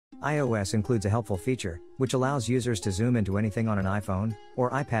iOS includes a helpful feature, which allows users to zoom into anything on an iPhone or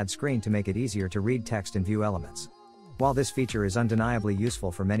iPad screen to make it easier to read text and view elements. While this feature is undeniably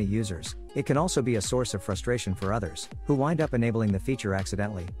useful for many users, it can also be a source of frustration for others, who wind up enabling the feature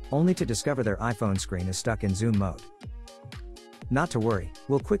accidentally, only to discover their iPhone screen is stuck in zoom mode. Not to worry,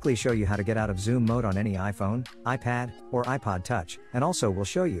 we'll quickly show you how to get out of zoom mode on any iPhone, iPad, or iPod Touch, and also we'll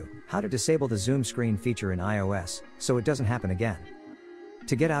show you how to disable the zoom screen feature in iOS, so it doesn't happen again.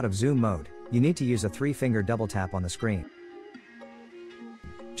 To get out of zoom mode, you need to use a 3-finger double tap on the screen.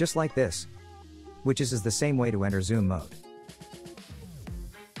 Just like this. Which is the same way to enter zoom mode.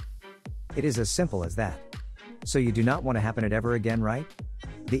 It is as simple as that. So you do not want to happen it ever again, right?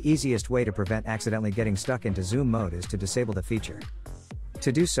 The easiest way to prevent accidentally getting stuck into zoom mode is to disable the feature.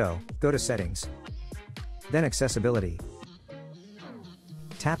 To do so, go to Settings. Then Accessibility.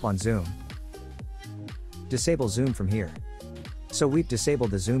 Tap on Zoom. Disable zoom from here. So we've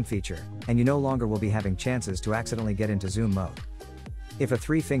disabled the zoom feature, and you no longer will be having chances to accidentally get into zoom mode. If a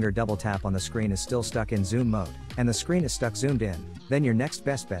 3-finger double tap on the screen is still stuck in zoom mode, and the screen is stuck zoomed in, then your next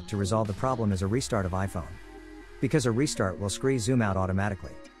best bet to resolve the problem is a restart of iPhone. Because a restart will screen zoom out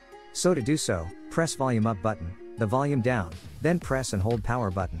automatically. So to do so, press volume up button, the volume down, then press and hold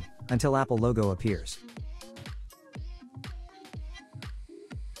power button, until Apple logo appears.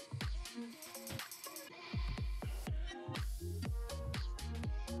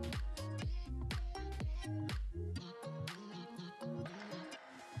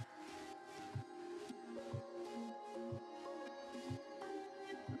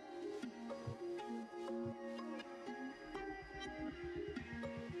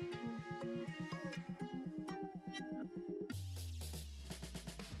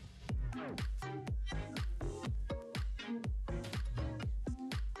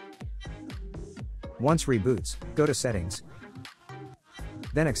 Once reboots, go to Settings.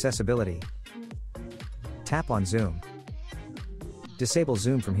 Then Accessibility. Tap on Zoom. Disable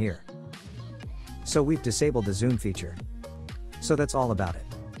zoom from here. So we've disabled the zoom feature. So that's all about it.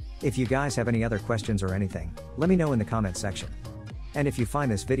 If you guys have any other questions or anything, let me know in the comment section. And if you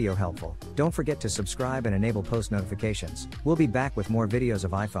find this video helpful, don't forget to subscribe and enable post notifications. We'll be back with more videos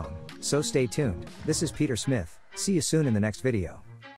of iPhone, so stay tuned. This is Peter Smith. See you soon in the next video.